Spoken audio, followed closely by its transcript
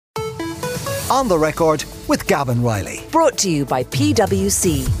On the Record with Gavin Riley. Brought to you by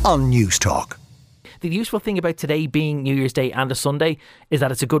PwC on News Talk. The useful thing about today being New Year's Day and a Sunday is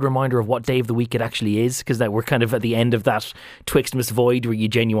that it's a good reminder of what day of the week it actually is, because that we're kind of at the end of that Twixtmas void where you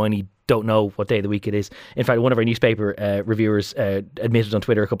genuinely don't know what day of the week it is. In fact, one of our newspaper reviewers admitted on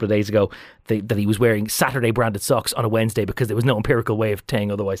Twitter a couple of days ago that he was wearing Saturday branded socks on a Wednesday because there was no empirical way of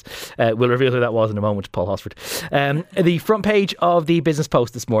saying otherwise. We'll reveal who that was in a moment, Paul Hosford. The front page of the Business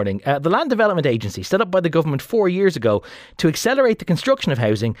Post this morning. The Land Development Agency, set up by the government 4 years ago to accelerate the construction of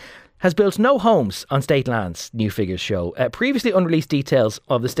housing, has built no homes on state lands, new figures show. Previously unreleased details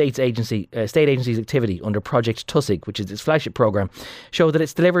of the state agency's activity under Project Tusig, which is its flagship programme, show that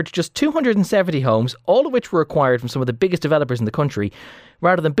it's delivered just 270 homes, all of which were acquired from some of the biggest developers in the country,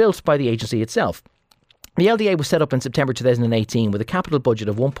 rather than built by the agency itself. The LDA was set up in September 2018 with a capital budget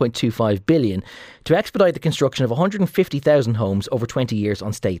of $1.25 billion to expedite the construction of 150,000 homes over 20 years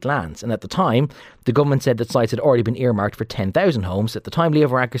on state lands. And at the time, the government said that sites had already been earmarked for 10,000 homes. At the time, Leo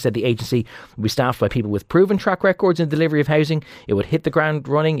Varadkar said the agency would be staffed by people with proven track records in the delivery of housing. It would hit the ground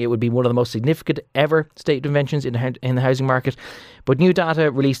running. It would be one of the most significant ever state interventions in the housing market. But new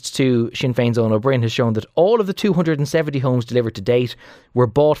data released to Sinn Féin's Eoin O'Brien has shown that all of the 270 homes delivered to date were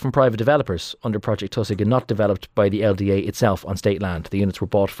bought from private developers under Project Tusig and not developed by the LDA itself on state land. The units were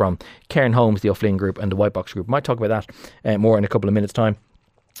bought from Cairn Homes, the O'Flynn Group and the White Box Group. Might talk about that more in a couple of minutes' time.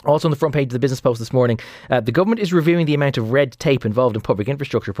 Also on the front page of the Business Post this morning, the government is reviewing the amount of red tape involved in public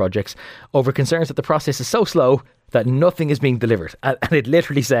infrastructure projects over concerns that the process is so slow that nothing is being delivered. And it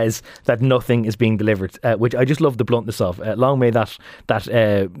literally says that nothing is being delivered, which I just love the bluntness of. Long may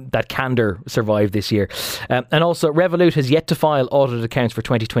that candour survive this year. And also, Revolut has yet to file audited accounts for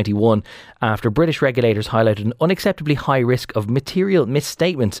 2021 after British regulators highlighted an unacceptably high risk of material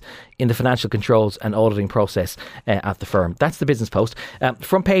misstatement in the financial controls and auditing process at the firm. That's the Business Post.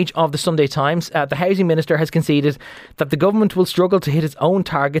 Front page of the Sunday Times, the Housing Minister has conceded that the government will struggle to hit its own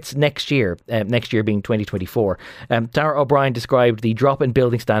targets next year being 2024. Darragh O'Brien described the drop in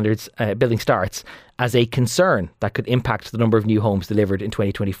building starts as a concern that could impact the number of new homes delivered in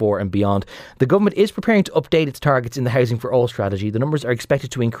 2024 and beyond. The government is preparing to update its targets in the Housing for All strategy. The numbers are expected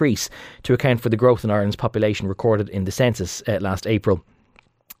to increase to account for the growth in Ireland's population recorded in the census last April.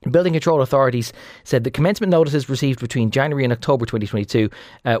 Building control authorities said the commencement notices received between January and October 2022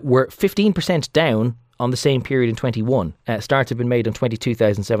 were 15% down on the same period in 21. Starts have been made on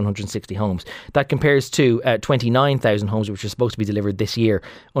 22,760 homes. That compares to 29,000 homes which are supposed to be delivered this year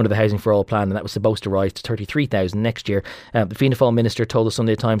under the Housing for All plan, and that was supposed to rise to 33,000 next year. The Fianna Fáil minister told the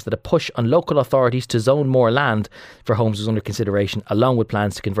Sunday Times that a push on local authorities to zone more land for homes was under consideration, along with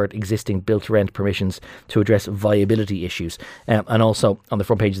plans to convert existing built-to-rent permissions to address viability issues. And also on the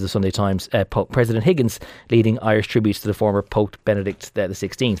front page of the Sunday Times, President Higgins leading Irish tributes to the former Pope Benedict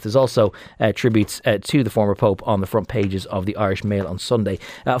XVI. There's also tributes to the former Pope on the front pages of the Irish Mail on Sunday.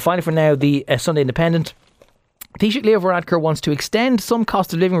 Finally for now, the Sunday Independent. Taoiseach Leo Varadkar wants to extend some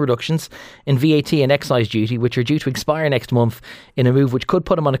cost of living reductions in VAT and excise duty, which are due to expire next month, in a move which could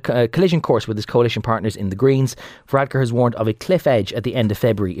put him on a collision course with his coalition partners in the Greens. Varadkar has warned of a cliff edge at the end of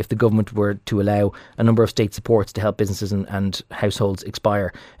February if the government were to allow a number of state supports to help businesses and households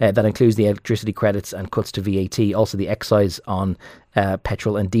expire. That includes the electricity credits and cuts to VAT, also the excise on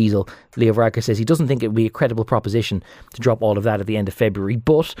petrol and diesel. Leo Varadkar says he doesn't think it would be a credible proposition to drop all of that at the end of February,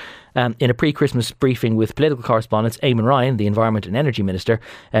 but in a pre-Christmas briefing with political correspondents, Eamon Ryan, the Environment and Energy Minister,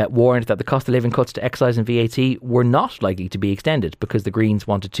 warned that the cost of living cuts to excise and VAT were not likely to be extended because the Greens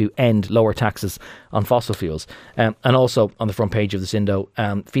wanted to end lower taxes on fossil fuels. And also on the front page of the Sindo,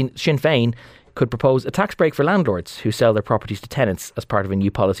 Sinn Féin could propose a tax break for landlords who sell their properties to tenants as part of a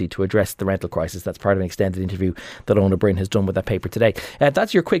new policy to address the rental crisis. That's part of an extended interview that Eoin O'Brien has done with that paper today.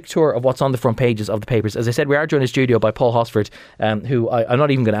 That's your quick tour of what's on the front pages of the papers. As I said, we are joined in studio by Paul Hosford, who I'm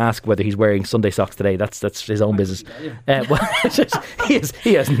not even going to ask whether he's wearing Sunday socks today. That's his own business.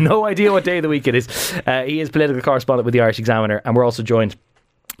 He has no idea what day of the week it is. He is political correspondent with the Irish Examiner, and we're also joined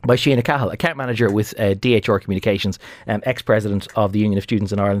by Sheena Cahill, account manager with DHR Communications, ex-president of the Union of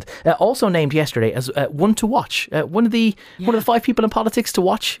Students in Ireland, also named yesterday as one to watch, one of the 5 people in politics to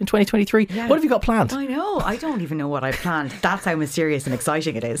watch in 2023. Yeah. What have you got planned? I know, I don't even know what I've planned. That's how mysterious and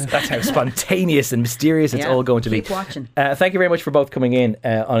exciting it is. That's how spontaneous and mysterious it's all going to be. Keep watching. Thank you very much for both coming in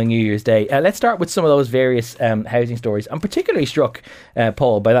on a New Year's Day. Let's start with some of those various housing stories. I'm particularly struck,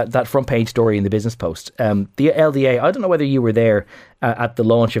 Paul, by that front page story in the Business Post. The LDA, I don't know whether you were there at the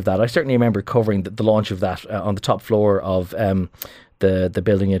launch of that. I certainly remember covering the launch of that on the top floor of the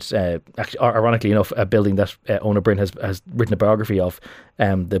building. It's actually, ironically enough, a building that Ona Bryn has written a biography of,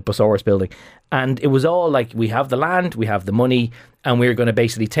 the Bosaurus building. And it was all like, we have the land, we have the money, and we're going to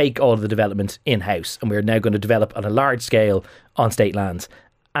basically take all of the development in-house, and we're now going to develop on a large scale on state lands.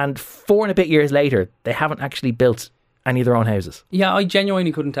 And 4 and a bit years later, they haven't actually built any of their own houses. Yeah, I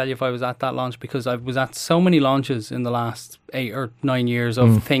genuinely couldn't tell you if I was at that launch, because I was at so many launches in the last 8 or 9 years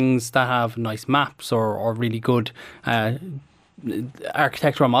of things that have nice maps or really good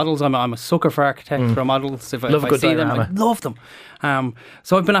architectural models. I'm a sucker for architectural models. If I see them, I love them.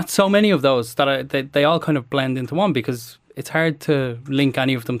 So I've been at so many of those that they all kind of blend into one, because it's hard to link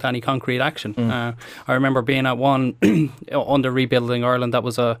any of them to any concrete action. I remember being at one under Rebuilding Ireland that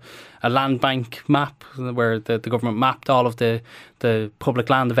was a land bank map where the government mapped all of the public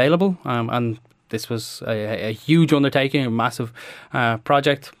land available, and this was a huge undertaking, a massive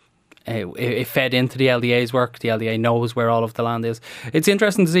project. It fed into the LDA's work. The LDA knows where all of the land is. It's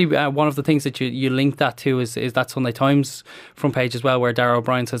interesting to see one of the things that you link that to is that Sunday Times front page as well, where Darragh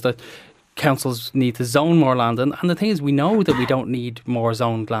O'Brien says that councils need to zone more land, and the thing is, we know that we don't need more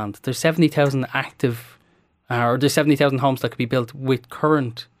zoned land. There's 70,000 active, or there's 70,000 homes that could be built with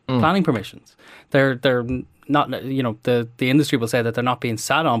current planning permissions. They're not, you know, the industry will say that they're not being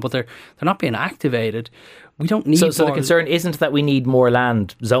sat on, but they're not being activated. We don't need. So the concern isn't that we need more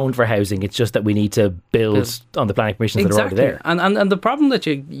land zoned for housing; it's just that we need to build on the planning permissions that are already there. And the problem that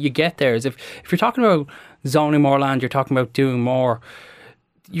you get there is if you're talking about zoning more land, you're talking about doing more.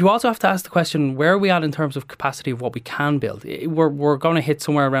 You also have to ask the question, where are we at in terms of capacity of what we can build? We're going to hit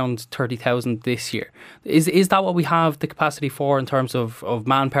somewhere around 30,000 this year. Is that what we have the capacity for in terms of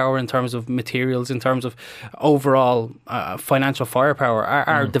manpower, in terms of materials, in terms of overall financial firepower?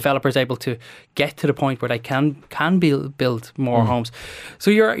 Are developers able to get to the point where they can build more homes?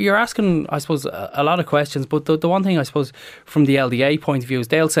 So you're asking, I suppose, a lot of questions. But the one thing, I suppose, from the LDA point of view is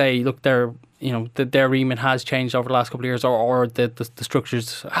they'll say, look, their remit has changed over the last couple of years, or the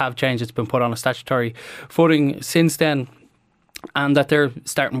structures have changed. It's been put on a statutory footing since then, and that they're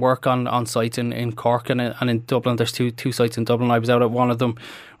starting work on sites in Cork and in Dublin. There's two sites in Dublin. I was out at one of them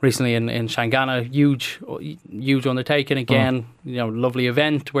recently in Shangana. Huge undertaking again. Lovely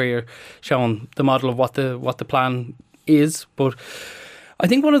event where you're showing the model of what the plan is. But I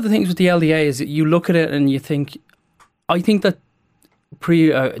think one of the things with the LDA is that you look at it and you think, I think that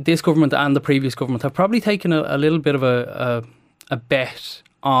this government and the previous government have probably taken a little bit of a bet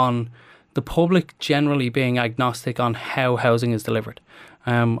on the public generally being agnostic on how housing is delivered.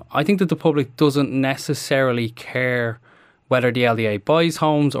 I think that the public doesn't necessarily care whether the LDA buys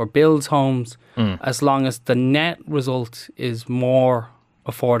homes or builds homes, as long as the net result is more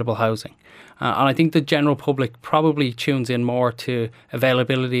affordable housing. And I think the general public probably tunes in more to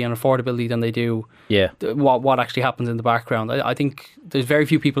availability and affordability than they do what actually happens in the background. I think there's very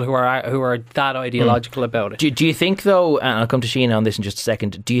few people who are that ideological about it. Do you think, though, and I'll come to Sheena on this in just a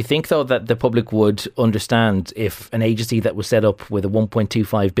second, do you think, though, that the public would understand if an agency that was set up with a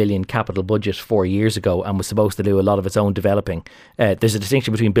 1.25 billion capital budget 4 years ago and was supposed to do a lot of its own developing, there's a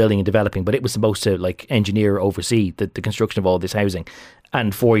distinction between building and developing, but it was supposed to engineer, oversee the construction of all this housing,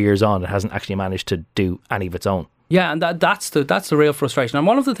 and 4 years on it hasn't actually managed to do any of its own? Yeah, and that's the real frustration. And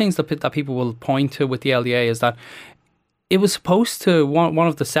one of the things that people will point to with the LDA is that it was supposed to, one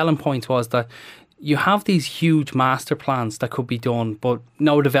of the selling points was that you have these huge master plans that could be done, but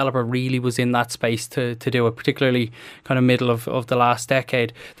no developer really was in that space to do it, particularly kind of middle of the last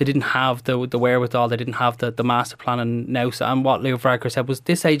decade. They didn't have the wherewithal, they didn't have the master plan and NOUSA. And what Leo Varadkar said was,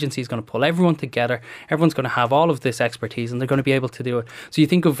 this agency is going to pull everyone together, everyone's going to have all of this expertise and they're going to be able to do it. So you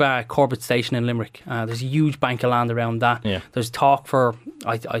think of Corbett Station in Limerick, there's a huge bank of land around that. Yeah. There's talk for,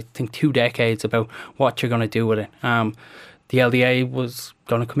 I think, 2 decades about what you're going to do with it. The LDA was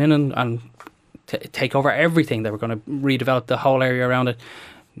going to come in and take over everything. They were going to redevelop the whole area around it.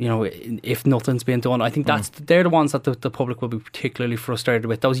 If nothing's been done, I think they're the ones that the public will be particularly frustrated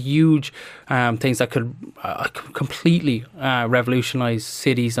with. Those huge things that could completely revolutionise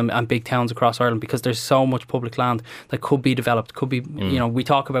cities and big towns across Ireland, because there's so much public land that could be developed. Could be, we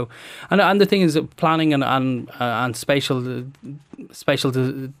talk about, and the thing is, planning and spatial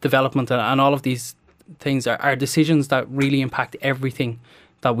development and all of these things are decisions that really impact everything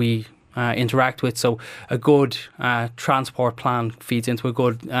that we interact with. So a good transport plan feeds into a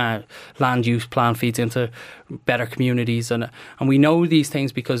good land use plan, feeds into better communities, and we know these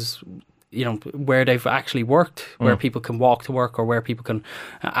things because where they've actually worked, where people can walk to work or where people can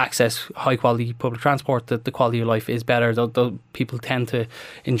access high quality public transport, that the quality of life is better. Though people tend to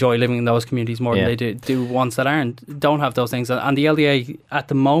enjoy living in those communities more than they do ones that don't have those things. And the LDA at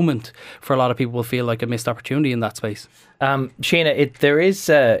the moment, for a lot of people, will feel like a missed opportunity in that space. Sheena, it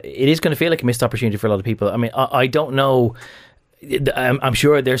is going to feel like a missed opportunity for a lot of people. I mean, I don't know. I'm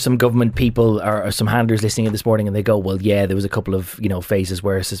sure there's some government people or some handlers listening in this morning, and they go, "Well, yeah, there was a couple of phases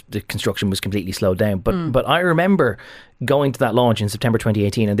where the construction was completely slowed down." But I remember going to that launch in September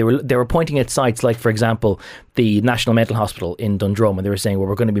 2018, and they were pointing at sites like, for example, the National Mental Hospital in Dundrum, and they were saying, "Well,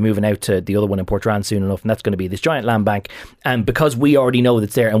 we're going to be moving out to the other one in Portrane soon enough, and that's going to be this giant land bank. And because we already know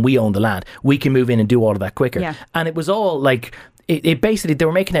that's there and we own the land, we can move in and do all of that quicker." Yeah. And it was all like. It basically, they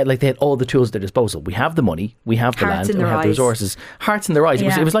were making it like they had all the tools at their disposal. We have the money, we have the land, we have the resources. Hearts in their eyes.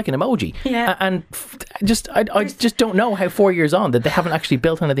 It was like an emoji. Yeah. And I just don't know how 4 years on that they haven't actually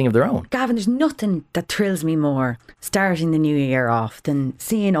built anything of their own. Gavin, there's nothing that thrills me more starting the new year off than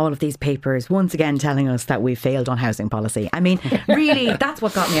seeing all of these papers once again telling us that we've failed on housing policy. I mean, really, that's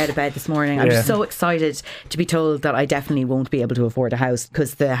what got me out of bed this morning. I'm just so excited to be told that I definitely won't be able to afford a house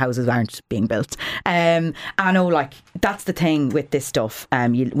because the houses aren't being built. I know, like, that's the thing with this stuff.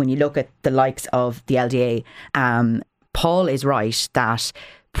 When you look at the likes of the LDA, Paul is right that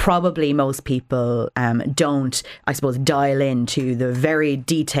probably most people don't, I suppose, dial into the very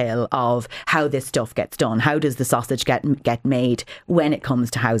detail of how this stuff gets done. How does the sausage get made when it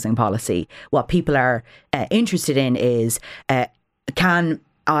comes to housing policy? What people are interested in is can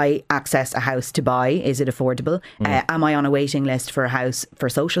I access a house to buy? Is it affordable? Am I on a waiting list for a house for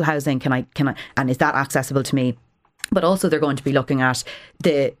social housing? Can I and is that accessible to me? But also they're going to be looking at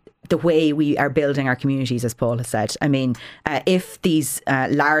the way we are building our communities, as Paul has said. I mean, if these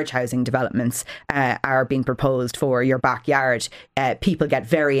large housing developments are being proposed for your backyard, people get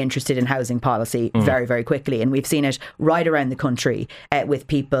very interested in housing policy very, very quickly. And we've seen it right around the country with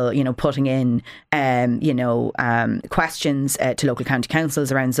people, putting in, questions to local county councils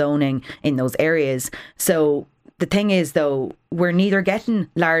around zoning in those areas. So the thing is, though, we're neither getting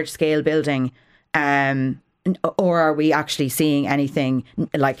large scale building or are we actually seeing anything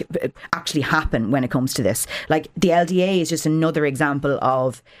like actually happen when it comes to this? Like, the LDA is just another example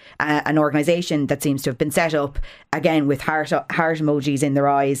of an organisation that seems to have been set up, again, with heart emojis in their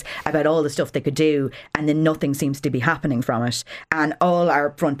eyes about all the stuff they could do, and then nothing seems to be happening from it. And all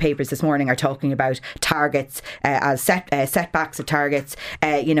our front papers this morning are talking about targets as setbacks of targets,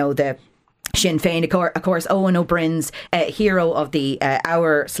 the Sinn Féin, of course, Owen O'Brien's hero of the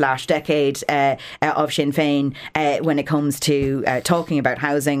hour/decade of Sinn Féin when it comes to talking about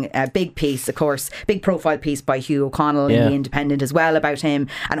housing. A big piece, of course, big profile piece by Hugh O'Connell in The Independent as well about him,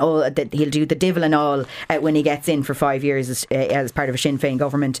 and all that he'll do the divil and all when he gets in for 5 years as part of a Sinn Féin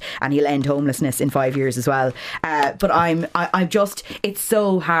government, and he'll end homelessness in 5 years as well. But I'm just, it's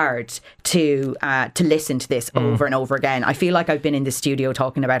so hard to listen to this over and over again. I feel like I've been in the studio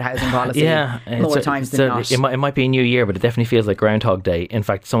talking about housing policy more times than not. It might be a new year, but it definitely feels like Groundhog Day. In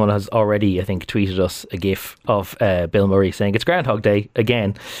fact, someone has already, I think, tweeted us a gif of Bill Murray saying it's Groundhog Day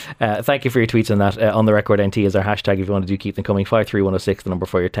again. Thank you for your tweets on that. On the Record NT is our hashtag if you want to keep them coming. 53106, the number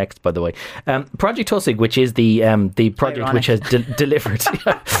for your text, by the way. Project Tussig, which is the project Ironic. which has delivered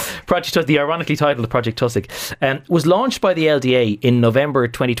Project Tussig, the ironically titled Project Tussig, was launched by the LDA in November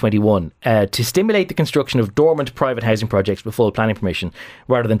 2021 to stimulate the construction of dormant private housing projects with full planning permission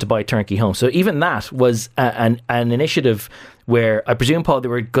rather than to buy turnkey homes. So even that was an initiative where I presume, Paul, they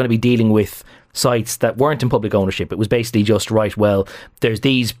were going to be dealing with sites that weren't in public ownership. It was basically just, right, well, there's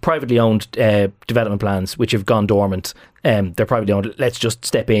these privately owned development plans which have gone dormant. They're privately owned. Let's just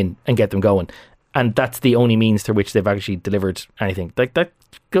step in and get them going. And that's the only means through which they've actually delivered anything. Like, that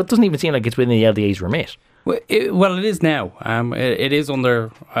doesn't even seem like it's within the LDA's remit. Well, it is now. It is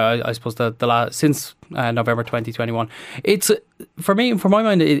under, I suppose, the last, since November 2021. It's, for me, for my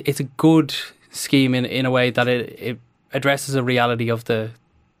mind, it's a good scheme in a way that it addresses a reality of the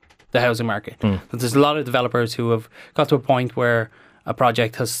housing market. There's a lot of developers who have got to a point where a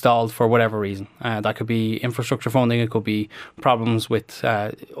project has stalled for whatever reason. That could be infrastructure funding, it could be problems with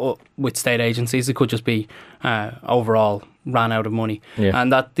state agencies, it could just be overall ran out of money.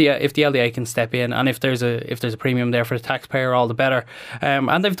 And that if the LDA can step in, and if there's a premium there for the taxpayer, all the better.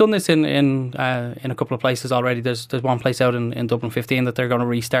 And they've done this in a couple of places already. There's one place out in Dublin 15 that they're going to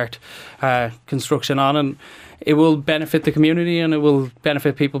restart construction on, and it will benefit the community and it will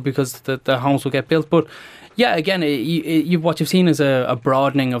benefit people because the homes will get built. But yeah, again, what you've seen is a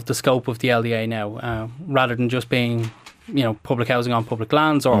broadening of the scope of the LDA now, rather than just being public housing on public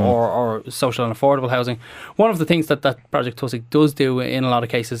lands or social and affordable housing. One of the things that Project Tussock does do in a lot of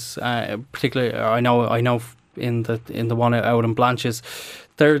cases, particularly I know in the one out in Blanches,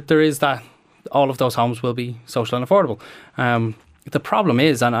 there is that all of those homes will be social and affordable. The problem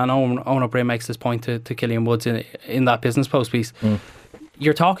is, and Owen O'Brien makes this point to Killian Woods in that business post piece,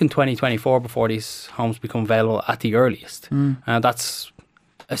 you're talking 2024 before these homes become available at the earliest. That's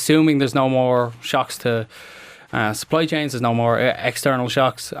assuming there's no more shocks to supply chains, there's no more external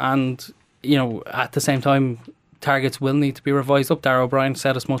shocks, and at the same time targets will need to be revised up. Darragh O'Brien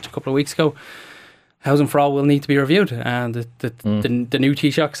said as much a couple of weeks ago. Housing for All will need to be reviewed, and the new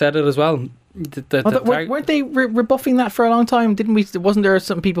Taoiseach said it as well. Weren't they rebuffing that for a long time? Didn't we? Wasn't there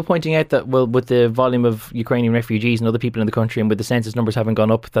some people pointing out that, well, with the volume of Ukrainian refugees and other people in the country, and with the census numbers having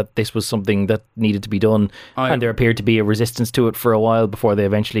gone up, that this was something that needed to be done, and there appeared to be a resistance to it for a while before they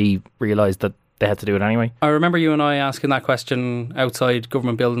eventually realised that they had to do it anyway. I remember you and I asking that question outside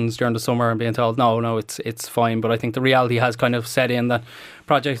government buildings during the summer and being told, no, it's fine. But I think the reality has kind of set in that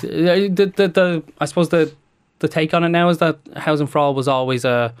project. I suppose the take on it now is that Housing for All was always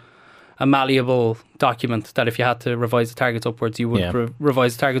a malleable document, that if you had to revise the targets upwards, you would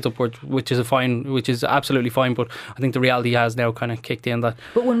revise the targets upwards, which is absolutely fine. But I think the reality has now kind of kicked in that.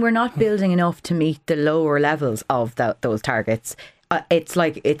 But when we're not building enough to meet the lower levels of those targets, it's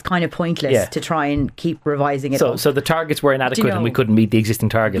kind of pointless to try and keep revising it up. So the targets were inadequate and we couldn't meet the existing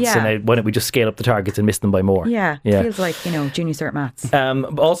targets. So now, why don't we just scale up the targets and miss them by more? Feels like, junior cert maths.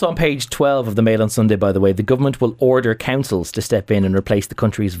 Also on page 12 of the Mail on Sunday, by the way, the government will order councils to step in and replace the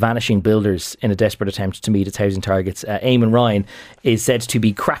country's vanishing builders in a desperate attempt to meet its housing targets. Eamon Ryan is said to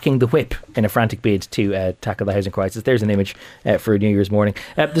be cracking the whip in a frantic bid to tackle the housing crisis. There's an image for New Year's morning.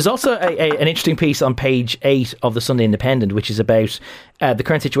 There's also an interesting piece on page 8 of the Sunday Independent, which is about the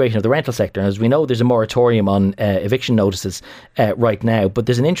current situation of the rental sector. And as we know, there's a moratorium on eviction notices right now, but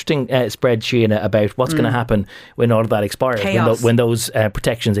there's an interesting spread, Sheena, about what's going to happen when all of that expires, when those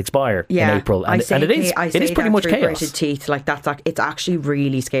protections expire in April. And it is pretty much chaos. Gritted teeth, it's actually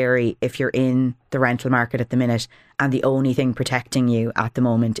really scary if you're in the rental market at the minute and the only thing protecting you at the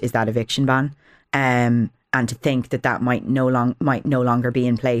moment is that eviction ban. And to think that might no longer be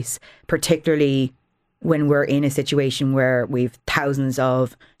in place, particularly when we're in a situation where we've thousands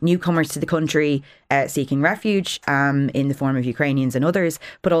of newcomers to the country seeking refuge in the form of Ukrainians and others,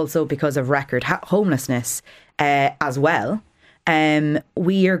 but also because of record homelessness as well.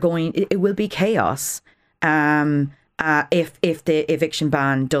 It will be chaos if the eviction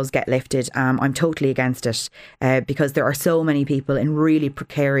ban does get lifted. I'm totally against it because there are so many people in really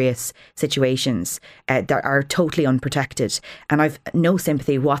precarious situations that are totally unprotected, and I've no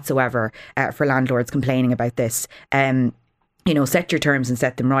sympathy whatsoever for landlords complaining about this. Set your terms and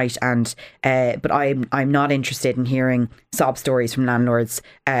set them right. And but I'm not interested in hearing sob stories from landlords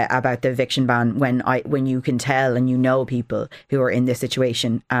about the eviction ban when you can tell and people who are in this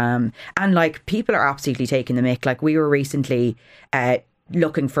situation. And people are absolutely taking the mick. We were recently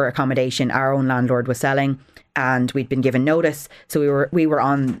looking for accommodation. Our own landlord was selling, and we'd been given notice, so we were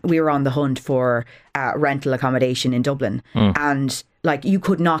on the hunt for rental accommodation in Dublin, and you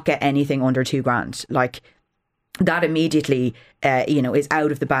could not get anything under $2,000. That immediately, is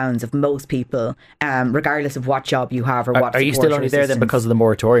out of the bounds of most people, regardless of what job you have or what. Are you still only there then because of the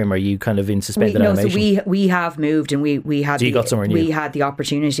moratorium? Or are you kind of in suspended animation? So we have moved, and we had got somewhere new. We had the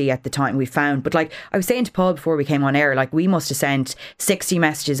opportunity at the time we found. But I was saying to Paul before we came on air, we must have sent 60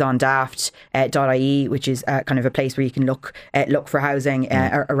 messages on daft.ie, which is kind of a place where you can look for housing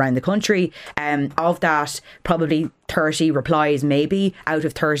around the country. Of that, probably 30 replies, maybe out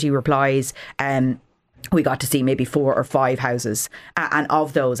of 30 replies. We got to see maybe 4 or 5 houses, and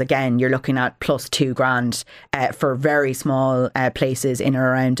of those, again, you're looking at plus $2,000 for very small places in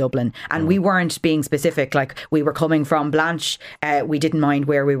or around Dublin. And we weren't being specific. We were coming from Blanche. We didn't mind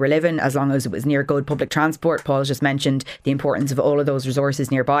where we were living as long as it was near good public transport. Paul just mentioned the importance of all of those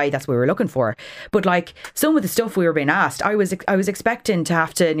resources nearby. That's what we were looking for. But some of the stuff we were being asked, I was expecting to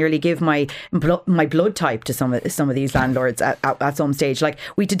have to nearly give my blood type to some of these landlords at some stage.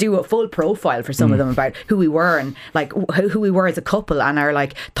 We had to do a full profile for some of them about who we were and who we were as a couple and our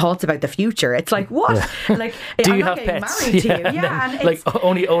thoughts about the future. It's what? Do you have pets? Married to you. And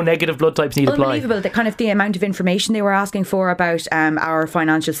only O negative blood types need apply. Unbelievable. The amount of information they were asking for about our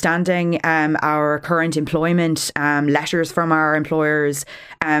financial standing, our current employment, letters from our employers,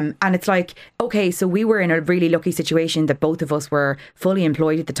 and it's okay, so we were in a really lucky situation that both of us were fully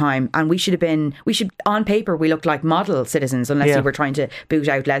employed at the time, and we should on paper we looked like model citizens, unless you were trying to boot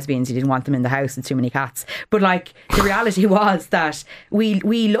out lesbians. You didn't want them in the house and too many cats. cats. But like the reality was that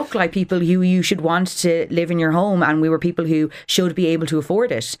we look like people who you should want to live in your home, and we were people who should be able to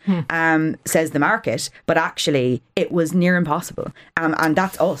afford it, says the market. But actually, it was near impossible, and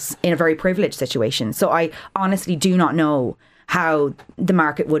that's us in a very privileged situation. So I honestly do not know how the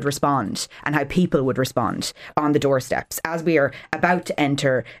market would respond and how people would respond on the doorsteps as we are about to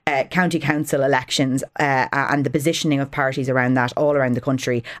enter county council elections and the positioning of parties around that all around the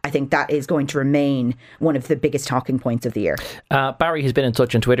country. I think that is going to remain one of the biggest talking points of the year. Barry has been in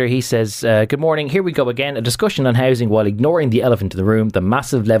touch on Twitter. He says, good morning, here we go again, a discussion on housing while ignoring the elephant in the room, the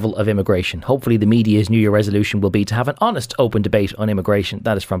massive level of immigration. Hopefully the media's New Year resolution will be to have an honest, open debate on immigration.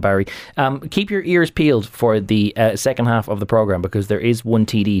 That is from Barry. Keep your ears peeled for the second half of the programme, because there is one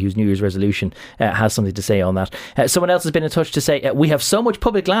TD whose New Year's resolution has something to say on that. Someone else has been in touch to say, we have so much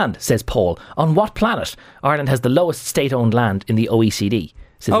public land, says Paul. On what planet? Ireland has the lowest state-owned land in the OECD.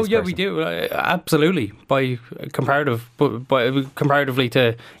 Oh yeah, we do, absolutely, by comparatively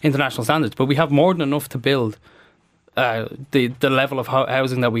to international standards. But we have more than enough to build the level of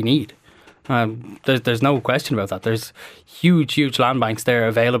housing that we need. There's no question about that. There's huge land banks there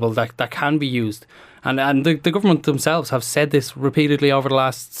available that can be used. And the government themselves have said this repeatedly over the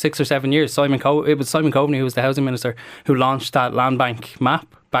last 6 or 7 years. It was Simon Coveney, who was the housing minister, who launched that land bank map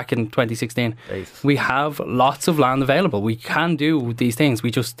back in 2016. Jesus. We have lots of land available. We can do these things.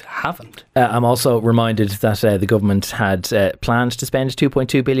 We just haven't. I'm also reminded that the government had planned to spend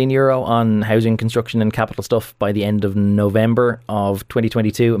 €2.2 billion on housing construction and capital stuff by the end of November of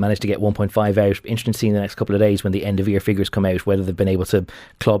 2022. It managed to get 1.5 out. Interesting to see in the next couple of days when the end of year figures come out, whether they've been able to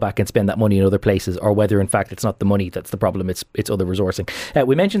claw back and spend that money in other places, or whether in fact it's not the money that's the problem, it's other resourcing.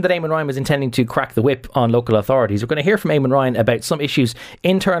 We mentioned that Eamon Ryan was intending to crack the whip on local authorities. We're going to hear from Eamon Ryan about some issues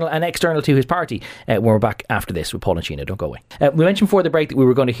internal and external to his party when we're back after this with Paul and Sheena. Don't go away. We mentioned before the break that we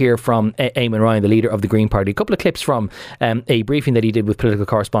were going to hear from Eamon Ryan, the leader of the Green Party. A couple of clips from a briefing that he did with political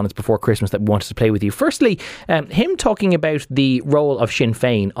correspondents before Christmas that we wanted to play with you. Firstly, him talking about the role of Sinn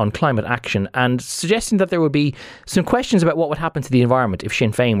Féin on climate action and suggesting that there would be some questions about what would happen to the environment if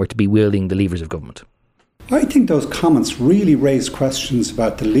Sinn Féin were to be wielding the levers of government. I think those comments really raise questions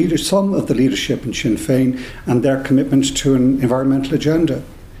about some of the leadership in Sinn Féin and their commitment to an environmental agenda.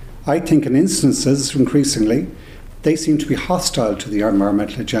 I think in instances, increasingly, they seem to be hostile to the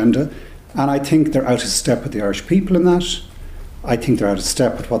environmental agenda, and I think they're out of step with the Irish people in that. I think they're out of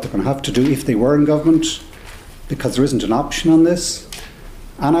step with what they're going to have to do if they were in government, because there isn't an option on this.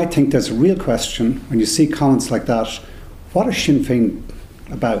 And I think there's a real question, when you see comments like that, what is Sinn Féin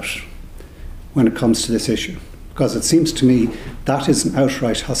about when it comes to this issue? Because it seems to me that is an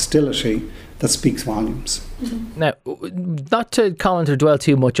outright hostility that speaks volumes. Now, not to comment or dwell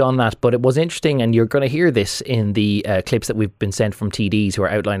too much on that, but it was interesting, and you're going to hear this in the clips that we've been sent from TDs who are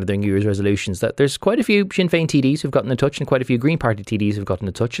outlining their New Year's resolutions, that there's quite a few Sinn Féin TDs who've gotten in touch and quite a few Green Party TDs who've gotten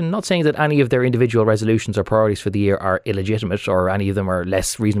in touch, and not saying that any of their individual resolutions or priorities for the year are illegitimate or any of them are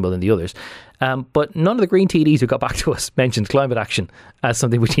less reasonable than the others. But none of the Green TDs who got back to us mentioned climate action as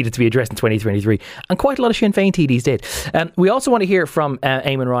something which needed to be addressed in 2023. And quite a lot of Sinn Féin TDs did. We also want to hear from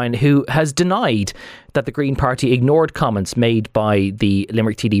Eamon Ryan, who has denied that the Green Party ignored comments made by the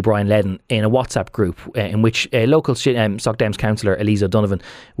Limerick TD Brian Ledden in a WhatsApp group in which local Sockdowns councillor Elise O'Donovan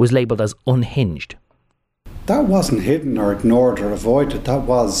was labelled as unhinged. That wasn't hidden or ignored or avoided. That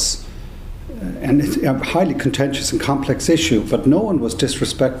was a highly contentious and complex issue, but no one was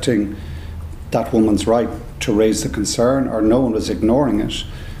disrespecting that woman's right to raise the concern, or no one was ignoring it.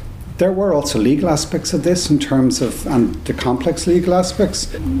 There were also legal aspects of this in terms of, and the complex legal aspects.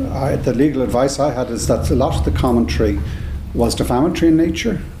 The legal advice I had is that a lot of the commentary was defamatory in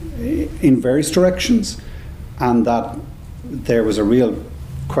nature in various directions, and that there was a real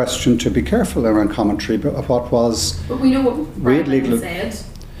question to be careful around commentary of what was. But we know what Brian legal said.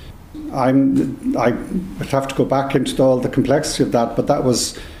 I would have to go back into all the complexity of that, but that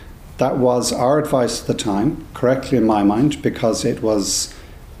was our advice at the time, correctly in my mind, because it was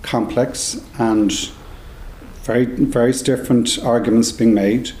complex and various different arguments being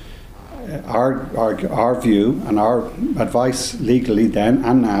made. Our view and our advice legally then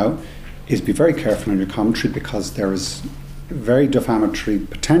and now is be very careful in your commentary, because there is very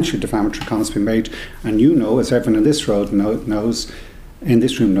potentially defamatory comments being made, and as everyone in this room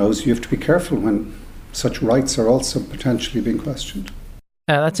knows, you have to be careful when such rights are also potentially being questioned.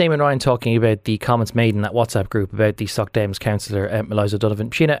 That's Eamon Ryan talking about the comments made in that WhatsApp group about the Sockdowns councillor Elise O'Donovan.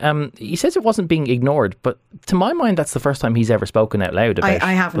 Sheena, he says it wasn't being ignored, but to my mind that's the first time he's ever spoken out loud about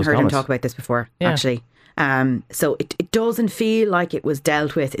I haven't heard comments. him talk about this before, actually. So it doesn't feel like it was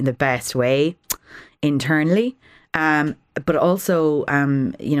dealt with in the best way internally. but also,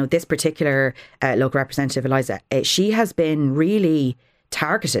 this particular local representative, Eliza, she has been really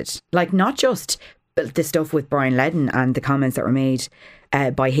targeted. Like, not just the stuff with Brian Ledden and the comments that were made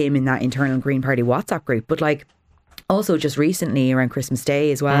by him in that internal Green Party WhatsApp group, but like also just recently around Christmas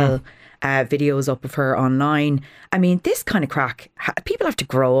Day as well, videos up of her online. I mean, this kind of crack, people have to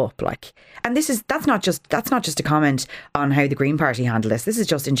grow up, like, and that's not just a comment on how the Green Party handle this. This is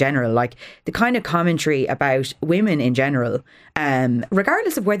just in general, like the kind of commentary about women in general,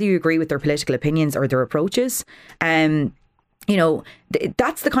 regardless of whether you agree with their political opinions or their approaches.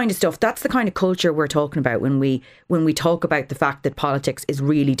 That's the kind of stuff, that's the kind of culture we're talking about when we talk about the fact that politics is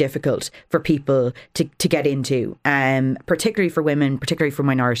really difficult for people to get into, particularly for women, particularly for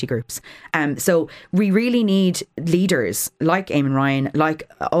minority groups. So we really need leaders like Eamon Ryan, like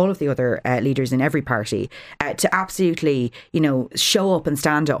all of the other leaders in every party, to absolutely, show up and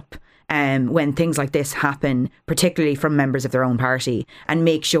stand up when things like this happen, particularly from members of their own party, and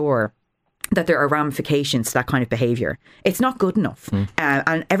make sure that there are ramifications to that kind of behaviour. It's not good enough.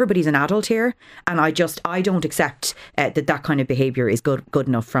 And everybody's an adult here. And I don't accept that kind of behaviour is good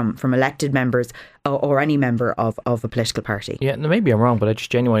enough from elected members or any member of a political party. Yeah, maybe I'm wrong, but I just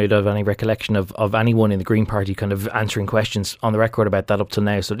genuinely don't have any recollection of anyone in the Green Party kind of answering questions on the record about that up till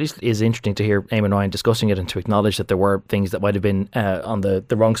now. So this is interesting to hear Eamon Ryan discussing it and to acknowledge that there were things that might have been on the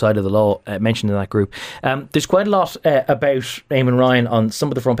wrong side of the law mentioned in that group. There's quite a lot about Eamon Ryan on some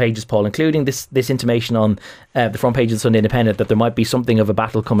of the front pages, Paul, including this intimation on the front page of the Sunday Independent that there might be something of a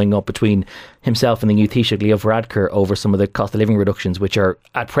battle coming up between himself and the new Taoiseach Leo Varadkar over some of the cost of living reductions, which are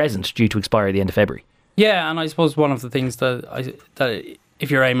at present due to expire at the end of February. Yeah, and I suppose one of the things that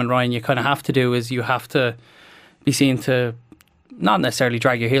if you're Eamon Ryan, you kind of have to do is you have to be seen to not necessarily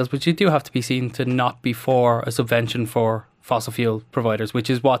drag your heels, but you do have to be seen to not be for a subvention for fossil fuel providers, which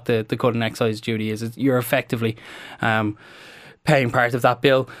is what the cut in excise duty is. You're effectively paying part of that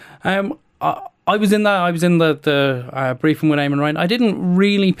bill. I was in the briefing with Eamon Ryan. I didn't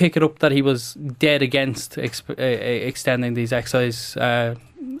really pick it up that he was dead against extending these excise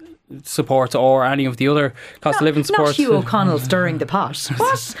support or any of the other cost of living supports. Not Hugh O'Connell stirring the pot.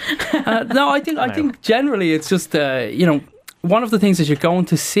 What? No, I think generally it's just one of the things that you're going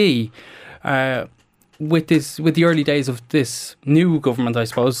to see with the early days of this new government, I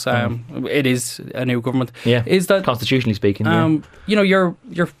suppose, it is a new government. Yeah, is that constitutionally speaking? You're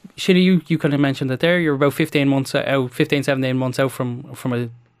Shitty, you kind of mentioned that there. You're about 17 months out from a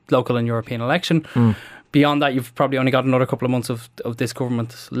local and European election. Beyond that, you've probably only got another couple of months of this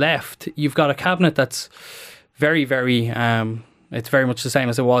government left. You've got a cabinet that's very, very, it's very much the same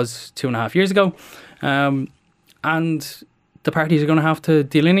as it was 2.5 years ago. And the parties are going to have to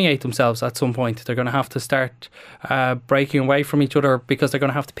delineate themselves at some point. They're going to have to start breaking away from each other because they're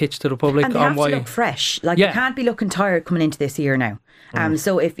going to have to pitch to the public and they have to look fresh. Like, they can't be looking tired coming into this year now.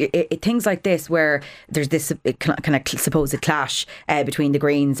 So if things like this, where there's this kind of supposed clash between the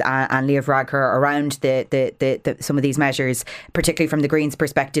Greens and Leo Varadkar around the some of these measures, particularly from the Greens'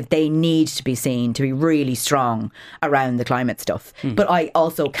 perspective, they need to be seen to be really strong around the climate stuff. But I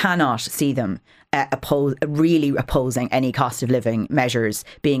also cannot see them opposing any cost of living measures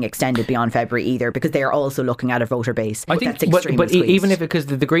being extended beyond February either, because they are also looking at a voter base that's extremely but even if, because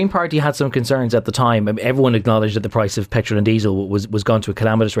the Green Party had some concerns at the time, I mean, everyone acknowledged that the price of petrol and diesel was gone to a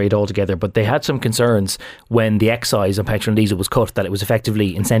calamitous rate altogether, but they had some concerns when the excise on petrol and diesel was cut, that it was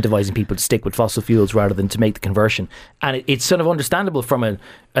effectively incentivising people to stick with fossil fuels rather than to make the conversion. And it's sort of understandable from an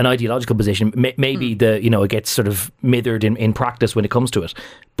ideological position. Maybe it gets sort of mithered in practice when it comes to it,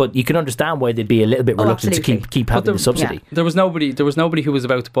 but you can understand why they'd be a little bit reluctant to keep having the subsidy. Yeah. There was nobody who was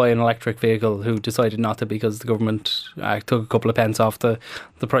about to buy an electric vehicle who decided not to because the government took a couple of pence off the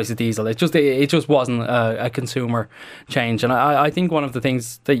price of diesel. It just wasn't a consumer change. And I think one of the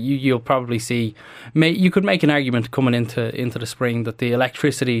things that you'll probably see, you could make an argument coming into the spring that the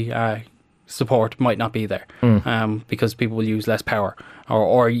electricity support might not be there because people will use less power,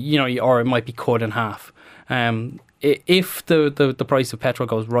 or it might be cut in half. If the price of petrol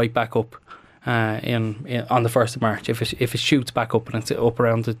goes right back up on the 1st of March, if it shoots back up and it's up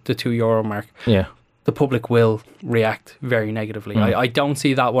around the €2 mark, the public will react very negatively. I don't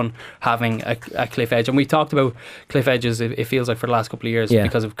see that one having a cliff edge. And we talked about cliff edges, it feels like, for the last couple of years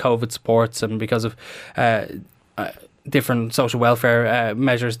because of COVID supports and because of different social welfare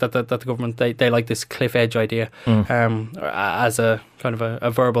measures that the government, they like this cliff edge idea as a kind of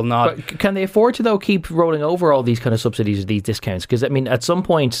a verbal nod. But can they afford to, though, keep rolling over all these kind of subsidies or these discounts? Because, I mean, at some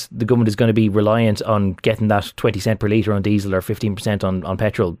point the government is going to be reliant on getting that 20 cent per litre on diesel or 15% on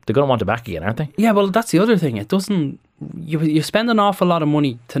petrol. They're going to want it back again, aren't they? Yeah, well, that's the other thing. It doesn't, you spend an awful lot of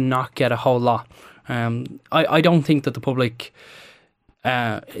money to not get a whole lot. I don't think that the public.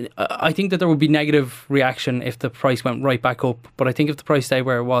 I think that there would be negative reaction if the price went right back up. But I think if the price stayed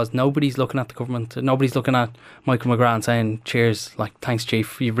where it was, nobody's looking at the government. Nobody's looking at Michael McGrath and saying, "Cheers, like thanks,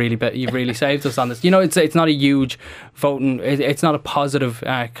 Chief. You've really saved us on this." It's not a huge voting. It's not a positive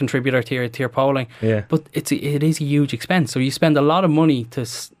contributor to your polling. Yeah. But it is a huge expense. So you spend a lot of money to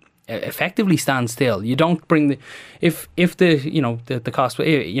effectively stand still. You don't bring if the cost,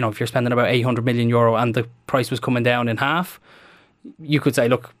 if you're spending about €800 million and the price was coming down in half, you could say,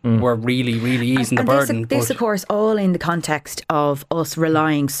 look, we're really, really easing the burden. This, of course, all in the context of us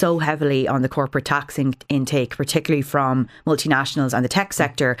relying so heavily on the corporate tax intake, particularly from multinationals and the tech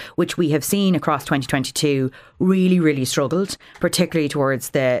sector, which we have seen across 2022 really, really struggled, particularly towards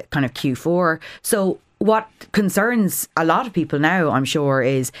the kind of Q4. So what concerns a lot of people now, I'm sure,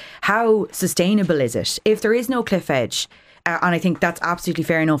 is how sustainable is it? If there is no cliff edge, and I think that's absolutely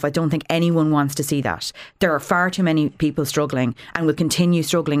fair enough. I don't think anyone wants to see that. There are far too many people struggling and will continue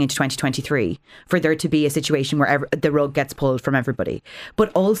struggling into 2023 for there to be a situation where the rug gets pulled from everybody.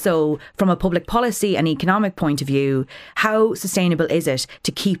 But also from a public policy and economic point of view, how sustainable is it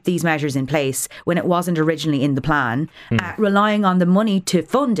to keep these measures in place when it wasn't originally in the plan, relying on the money to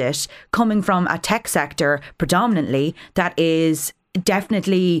fund it coming from a tech sector predominantly that is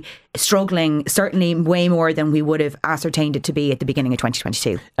definitely struggling, certainly way more than we would have ascertained it to be at the beginning of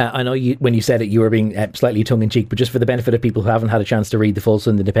 2022. I know when you said it, you were being slightly tongue-in-cheek, but just for the benefit of people who haven't had a chance to read the full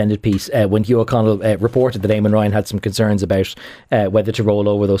Sunday Independent piece, when Hugh O'Connell reported that Eamon Ryan had some concerns about whether to roll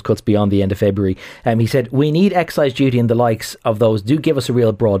over those cuts beyond the end of February, he said, "We need excise duty and the likes of those do give us a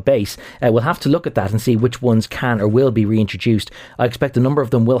real broad base. We'll have to look at that and see which ones can or will be reintroduced. I expect a number of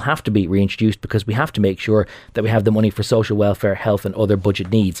them will have to be reintroduced because we have to make sure that we have the money for social welfare, health and other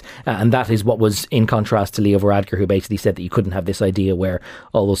budget needs." And that is what was in contrast to Leo Varadkar, who basically said that you couldn't have this idea where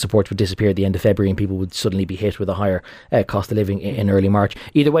all those supports would disappear at the end of February and people would suddenly be hit with a higher cost of living in early March.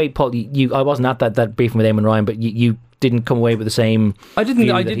 Either way, Paul, I wasn't at that briefing with Eamon Ryan, but you didn't come away with the same. I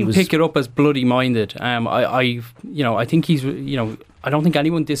didn't pick it up as bloody minded. I think he's. I don't think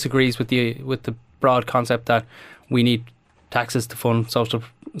anyone disagrees with the broad concept that we need taxes to fund social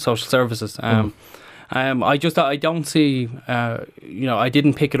services. I don't see, I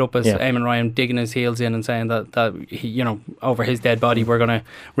didn't pick it up as Eamon Ryan digging his heels in and saying that he, over his dead body we're going to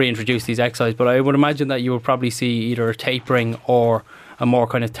reintroduce these excise. But I would imagine that you would probably see either a tapering or a more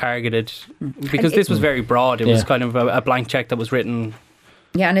kind of targeted, because this was very broad. It was kind of a blank cheque that was written.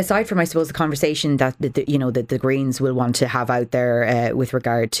 Yeah, and aside from, I suppose, the conversation that the Greens will want to have out there with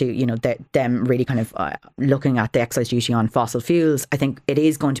regard to them really kind of looking at the excise duty on fossil fuels, I think it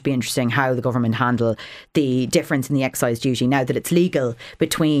is going to be interesting how the government handle the difference in the excise duty now that it's legal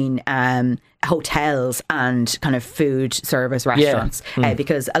between hotels and kind of food service restaurants,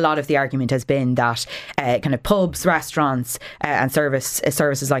 because a lot of the argument has been that kind of pubs, restaurants and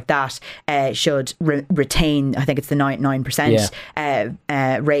services like that should retain, I think it's the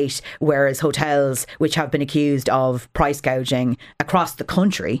 9% rate, whereas hotels, which have been accused of price gouging across the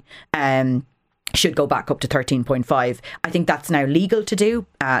country, should go back up to 13.5. I think that's now legal to do.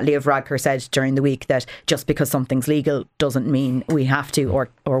 Leo Varadkar said during the week that just because something's legal doesn't mean we have to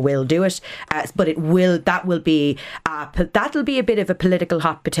or will do it. But that'll be a bit of a political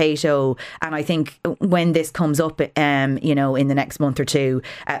hot potato. And I think when this comes up, in the next month or two,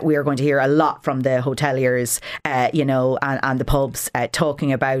 we are going to hear a lot from the hoteliers, and the pubs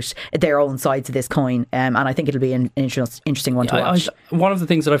talking about their own sides of this coin. And I think it'll be an interesting one to watch. One of the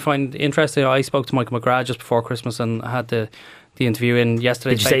things that I find interesting, I spoke to Michael McGrath just before Christmas and had the interview in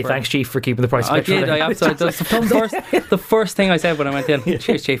yesterday. Did you say thanks, Chief, for keeping the price of petrol? I did. Absolutely. That's the first thing I said when I went in.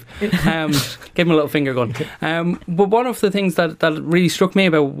 Cheers, Chief. Gave him a little finger gun. But one of the things that really struck me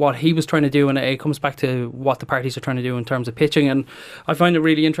about what he was trying to do, and it comes back to what the parties are trying to do in terms of pitching, and I find it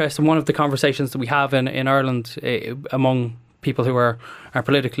really interesting. One of the conversations that we have in Ireland among people who are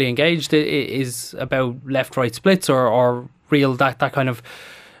politically engaged is about left-right splits or real that kind of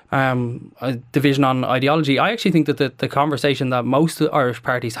a division on ideology. I actually think that the conversation that most Irish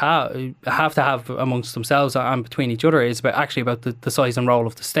parties have to have amongst themselves and between each other is about the size and role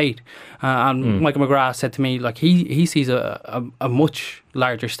of the state. Michael McGrath said to me, like, he sees a much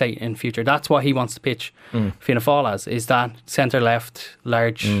larger state in future. That's what he wants to pitch Fianna Fáil as, is that centre-left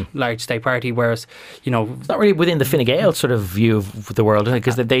large state party, whereas it's not really within the Fine Gael sort of view of the world,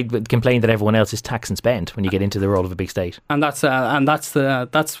 because they complain that everyone else is tax and spend when you get into the role of a big state. And that's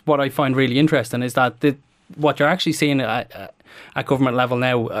what I find really interesting, is that what you're actually seeing at government level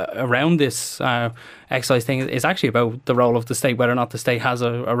now around this excise thing is actually about the role of the state, whether or not the state has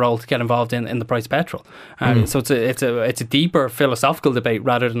a role to get involved in the price of petrol. So it's a deeper philosophical debate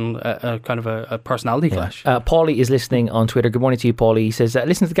rather than a kind of a personality clash. Paulie is listening on Twitter. Good morning to you, Paulie. He says,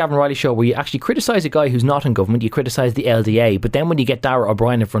 listen to the Gavin Riley show where you actually criticise a guy who's not in government, you criticise the LDA, but then when you get Darragh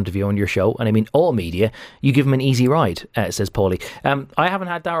O'Brien in front of you on your show, and I mean all media, you give him an easy ride, says Paulie. I haven't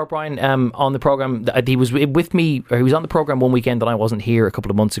had Darragh O'Brien on the programme. He was with me, or he was on the programme one weekend that I wasn't here a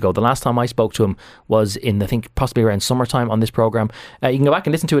couple of months ago. The last time I spoke to him was in, I think, possibly around summertime on this programme. You can go back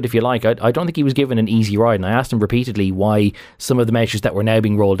and listen to it if you like. I don't think he was given an easy ride, and I asked him repeatedly why some of the measures that were now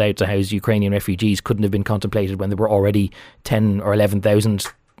being rolled out to house Ukrainian refugees couldn't have been contemplated when there were already 10 or 11,000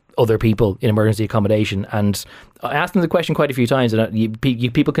 other people in emergency accommodation. And I asked him the question quite a few times, and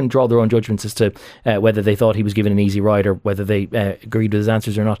people can draw their own judgments as to whether they thought he was given an easy ride or whether they agreed with his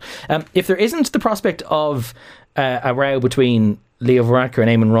answers or not. If there isn't the prospect of a row between Leo Varadkar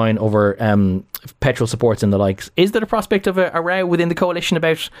and Eamon Ryan over petrol supports and the likes, is there a prospect of a row within the coalition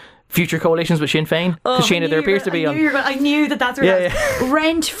about future coalitions with Sinn Féin? Because Sheena, there appears to be I knew that's where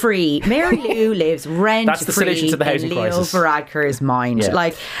rent free. Mary Lou lives rent free. That's the solution to the housing crisis. Leo Varadkar's mind.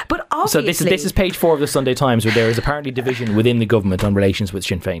 But obviously, so this is page 4 of the Sunday Times, where there is apparently division within the government on relations with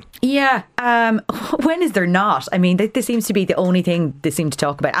Sinn Féin. Yeah. When is there not? I mean, this seems to be the only thing they seem to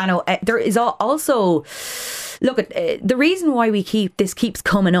talk about. I know there is also. Look, the reason why this keeps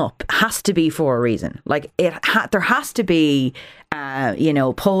coming up has to be for a reason. Like there has to be,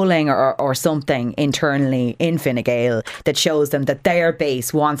 polling or something internally in Fine Gael that shows them that their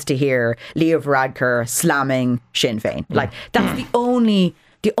base wants to hear Leo Varadkar slamming Sinn Féin. Like that's the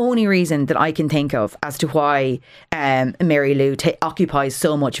only reason that I can think of as to why Mary Lou occupies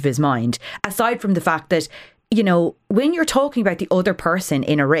so much of his mind. Aside from the fact that, when you're talking about the other person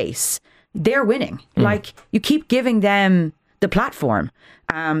in a race, they're winning. Like, you keep giving them the platform.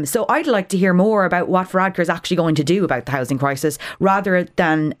 So I'd like to hear more about what Varadkar is actually going to do about the housing crisis, rather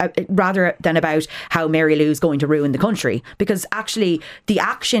than about how Mary Lou's going to ruin the country. Because actually, the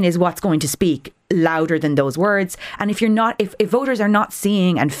action is what's going to speak louder than those words. And if voters are not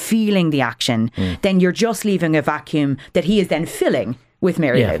seeing and feeling the action, then you're just leaving a vacuum that he is then filling with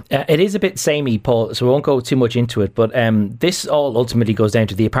Mary Lou. It is a bit samey, Paul, so we won't go too much into it, but this all ultimately goes down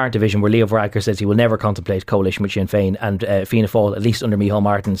to the apparent division where Leo Varadkar says he will never contemplate coalition with Sinn Féin, and Fianna Fáil, at least under Micheál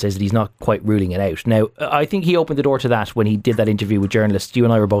Martin, says that he's not quite ruling it out. Now, I think he opened the door to that when he did that interview with journalists. You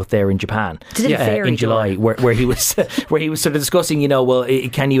and I were both there in Japan in July, where he was where he was sort of discussing,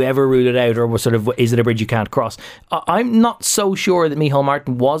 can you ever rule it out, or sort of, is it a bridge you can't cross? I'm not so sure that Micheál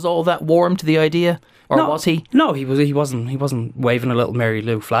Martin was all that warm to the idea. Or was he? No, he wasn't waving a little Mary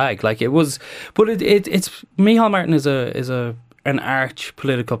Lou flag like it was. But it's Micheál Martin is an arch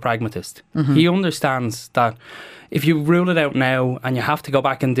political pragmatist. Mm-hmm. He understands that if you rule it out now and you have to go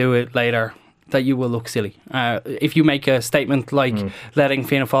back and do it later, that you will look silly. If you make a statement like letting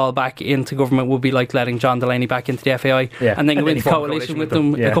Fianna Fáil back into government would be like letting John Delaney back into the FAI, and then go into coalition with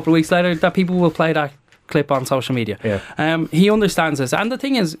them a couple of weeks later, that people will play that clip on social media. He understands this, and the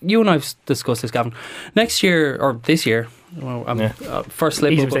thing is, you and I've discussed this, Gavin. Next year or this year, first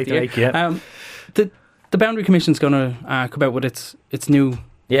slip up of the year, the Boundary Commission is going to come out with its new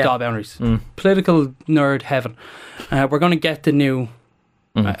Dáil boundaries. Political nerd heaven. We're going to get the new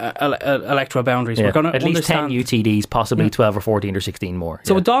electoral boundaries. We're going to at least 10 UTDs, possibly 12 or 14 or 16 more.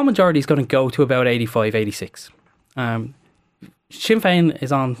 So a Dáil majority is going to go to about 85, 86. Sinn Féin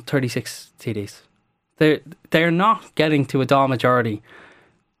is on 36 TDs. They're not getting to a Dáil majority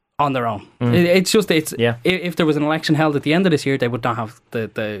on their own. If there was an election held at the end of this year, they would not have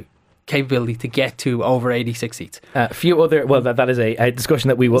the capability to get to over 86 seats. A few other, that is a discussion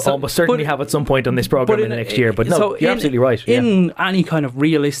that we will almost certainly have at some point on this programme in the next year. But no, you're absolutely right. In any kind of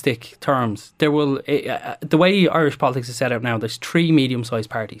realistic terms, there will, the way Irish politics is set out now, there's 3 medium-sized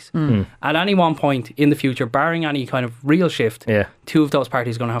parties. At any one point in the future, barring any kind of real shift, 2 of those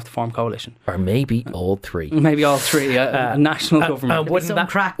parties are going to have to form coalition. Or maybe all 3. Maybe all 3, a national government.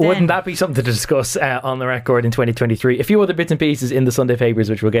 Wouldn't that be something to discuss on the record in 2023? A few other bits and pieces in the Sunday papers,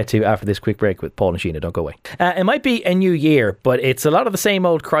 which we'll get to after this quick break with Paul and Sheena. Don't go away. It might be a new year, but it's a lot of the same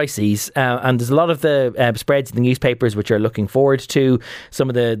old crises, and there's a lot of the spreads in the newspapers which are looking forward to some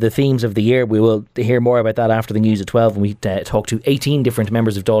of the themes of the year. We will hear more about that after the news at 12, and we talk to 18 different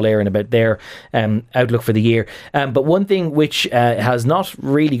members of Dáil Éireann about their outlook for the year. But one thing which has not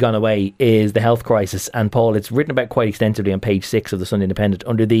really gone away is the health crisis, and Paul, it's written about quite extensively on page 6 of the Sunday Independent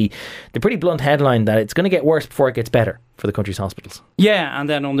under the pretty blunt headline that it's going to get worse before it gets better for the country's hospitals. Yeah, and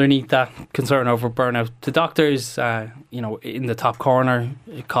then underneath that, concern over burnout. The doctors, in the top corner,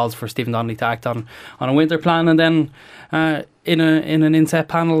 it calls for Stephen Donnelly to act on a winter plan, and then in an inset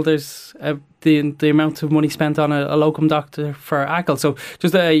panel, there's the amount of money spent on a locum doctor for ACL. So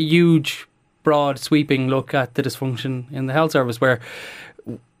just a huge, broad, sweeping look at the dysfunction in the health service, where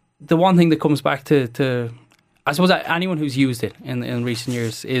the one thing that comes back to I suppose anyone who's used it in recent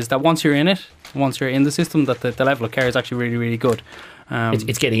years is that once you're in the system, that the level of care is actually really, really good.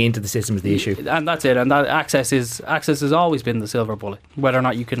 It's getting into the system is the issue, and that's it. And that access has always been the silver bullet. Whether or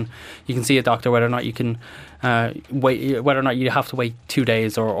not you can see a doctor, whether or not you can wait, whether or not you have to wait 2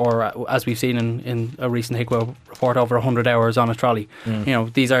 days, or as we've seen in a recent HICWA report, over 100 hours on a trolley.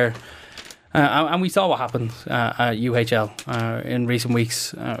 These are. And we saw what happened at UHL in recent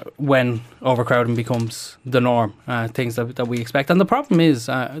weeks when overcrowding becomes the norm, things that we expect. And the problem is,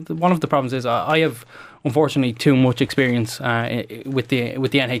 one of the problems is I have, unfortunately, too much experience with the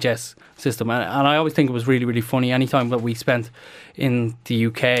NHS system. And I always think it was really, really funny any time that we spent in the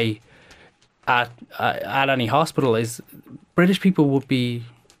UK at any hospital, is British people would be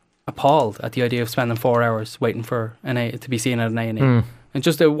appalled at the idea of spending 4 hours waiting for to be seen at an A&E.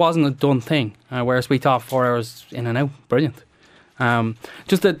 It wasn't a done thing, whereas we thought 4 hours in and out, brilliant.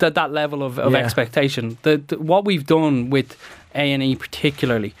 Just that level of expectation. What we've done with A&E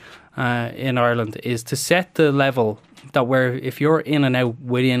particularly in Ireland is to set the level that where if you're in and out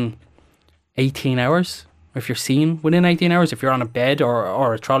within 18 hours, or if you're seen within 18 hours, if you're on a bed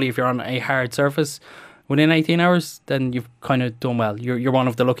or a trolley, if you're on a hard surface within 18 hours, then you've kind of done well. You're one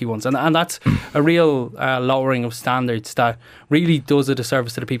of the lucky ones. And that's a real lowering of standards that really does a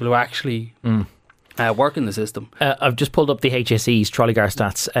disservice to the people who actually work in the system. I've just pulled up the HSE's Trollygar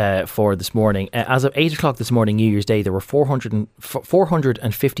stats for this morning. As of 8 o'clock this morning, New Year's Day, there were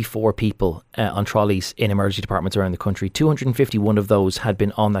 454 people on trolleys in emergency departments around the country. 251 of those had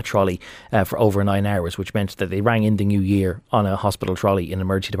been on that trolley for over 9 hours, which meant that they rang in the new year on a hospital trolley in an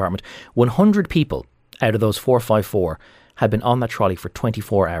emergency department. 100 people out of those 454 had been on that trolley for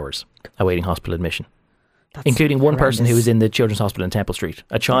 24 hours awaiting hospital admission. That's including one person who was in the Children's Hospital in Temple Street.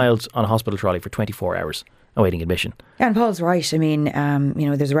 A child on a hospital trolley for 24 hours awaiting admission. Yeah, and Paul's right. I mean,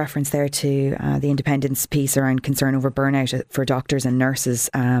 there's a reference there to the Independent's piece around concern over burnout for doctors and nurses,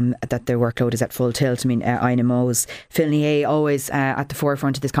 that their workload is at full tilt. I mean, INMO's Phil Nier always at the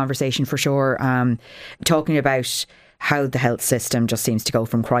forefront of this conversation for sure, talking about how the health system just seems to go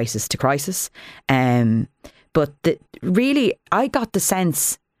from crisis to crisis. But really, I got the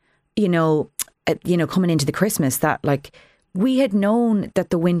sense, coming into the Christmas, that like we had known that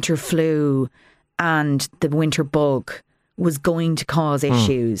the winter flu and the winter bug was going to cause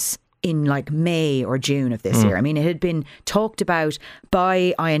issues in like May or June of this year. I mean, it had been talked about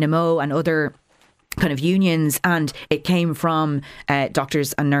by INMO and other kind of unions, and it came from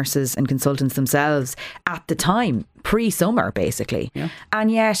doctors and nurses and consultants themselves at the time, pre-summer basically. Yeah. And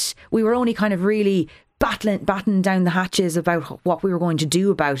yet we were only kind of really battening down the hatches about what we were going to do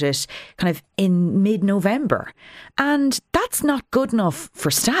about it kind of in mid-November. And that's not good enough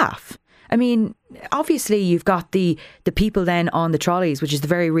for staff. I mean, obviously you've got the people then on the trolleys, which is the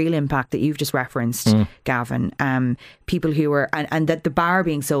very real impact that you've just referenced, Gavin. People who are, and that the bar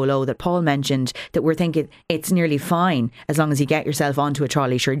being so low that Paul mentioned, that we're thinking it's nearly fine as long as you get yourself onto a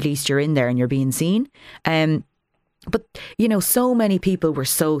trolley, sure, at least you're in there and you're being seen. But, so many people were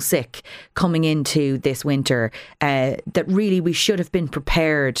so sick coming into this winter that really we should have been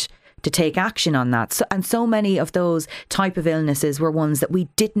prepared to take action on that. So many of those type of illnesses were ones that we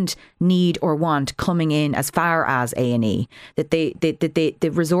didn't need or want coming in as far as A&E. That the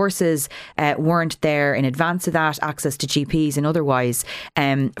resources weren't there in advance of that, access to GPs and otherwise,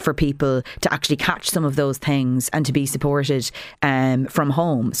 for people to actually catch some of those things and to be supported from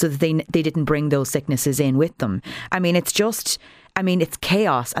home, so that they didn't bring those sicknesses in with them. I mean, it's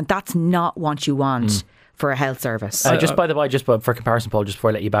chaos, and that's not what you want for a health service. Just by the way, just for comparison, Paul, just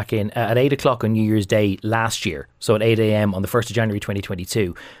before I let you back in, at 8 o'clock on New Year's Day last year, so at 8 a.m. on the 1st of January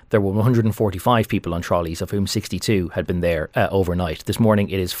 2022, there were 145 people on trolleys, of whom 62 had been there overnight. This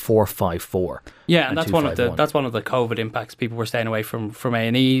morning it is 454. Yeah, and that's one of the COVID impacts. People were staying away from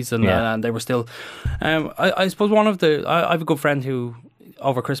A&Es, and they were still. I suppose I have a good friend who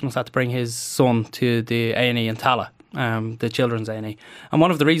over Christmas had to bring his son to the A&E in Tala. The children's A&E, and one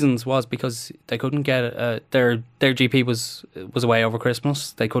of the reasons was because they couldn't get their GP was away over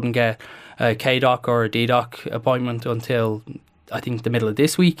Christmas. They couldn't get a KDoc or a DDoc appointment until I think the middle of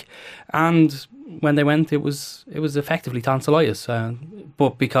this week, and when they went, it was effectively tonsillitis,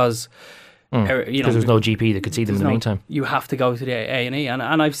 but because Because there's no GP that could see them in the meantime. You have to go to the A&E, and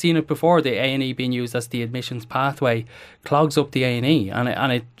I've seen it before. The A&E being used as the admissions pathway clogs up the A&E,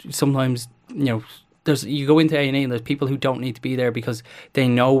 and it sometimes, you go into A&E and there's people who don't need to be there because they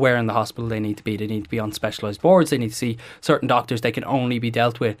know where in the hospital they need to be. They need to be on specialised boards. They need to see certain doctors. They can only be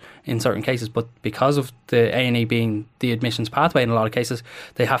dealt with in certain cases. But because of the A&E being the admissions pathway in a lot of cases,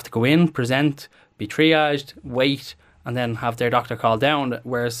 they have to go in, present, be triaged, wait, and then have their doctor called down.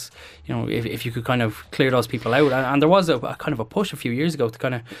 Whereas, if you could kind of clear those people out, and there was a kind of a push a few years ago to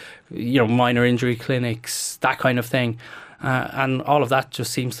kind of, minor injury clinics, that kind of thing. And all of that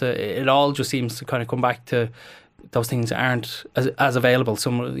just seems to kind of come back to those things aren't as available.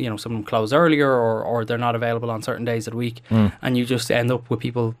 Some of them close earlier, or they're not available on certain days of the week, and you just end up with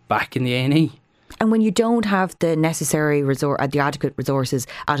people back in the A&E. And when you don't have the necessary the adequate resources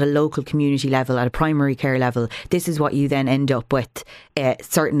at a local community level, at a primary care level, this is what you then end up with,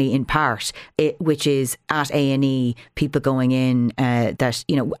 certainly in part, which is at A&E, people going in and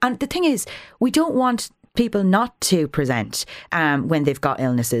the thing is, we don't want people not to present when they've got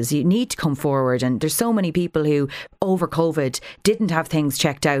illnesses. You need to come forward, and there's so many people who over COVID didn't have things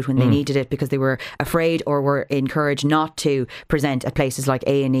checked out when they needed it because they were afraid or were encouraged not to present at places like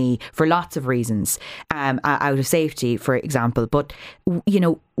A&E for lots of reasons, out of safety, for example. But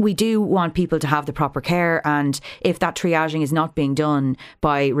we do want people to have the proper care, and if that triaging is not being done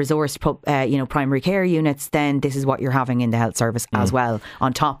by resourced primary care units, then this is what you're having in the health service as well,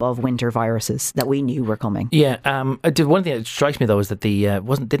 on top of winter viruses that we knew were coming. Yeah, one thing that strikes me though is that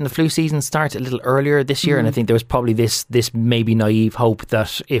didn't the flu season start a little earlier this year? And I think there was probably this maybe naive hope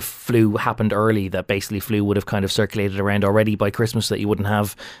that if flu happened early, that basically flu would have kind of circulated around already by Christmas, that you wouldn't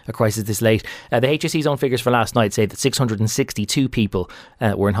have a crisis this late. The HSE's own figures for last night say that 662 people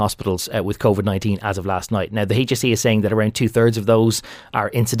were in hospitals with COVID-19 as of last night. Now, the HSE is saying that around 2/3 of those are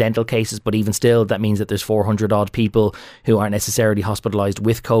incidental cases, but even still, that means that there's 400 odd people who aren't necessarily hospitalised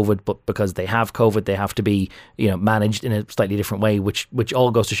with COVID, but because they have COVID, they have to be managed in a slightly different way, which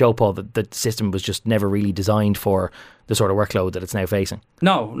all goes to show, Paul, that the system was just never really designed for the sort of workload that it's now facing.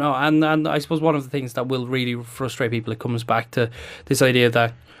 No, and I suppose one of the things that will really frustrate people, it comes back to this idea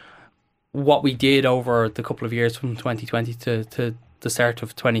that what we did over the couple of years from 2020 to the start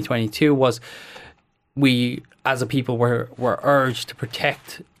of 2022 was we as a people were urged to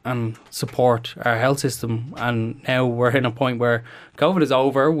protect and support our health system, and now we're in a point where COVID is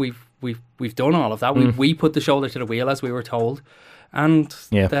over. We've done all of that. We put the shoulder to the wheel, as we were told, and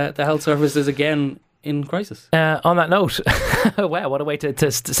the health service is again in crisis. On that note, wow, what a way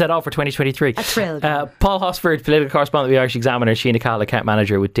to set off for 2023. A thrill. Paul Hosford, political correspondent of the Irish Examiner, Sheena Cahill, account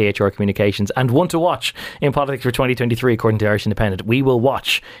manager with DHR Communications, and one to watch in politics for 2023 according to Irish Independent. We will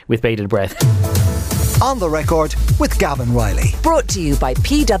watch with bated breath. On the Record with Gavin Riley. Brought to you by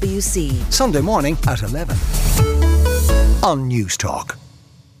PwC. Sunday morning at 11 on News Talk.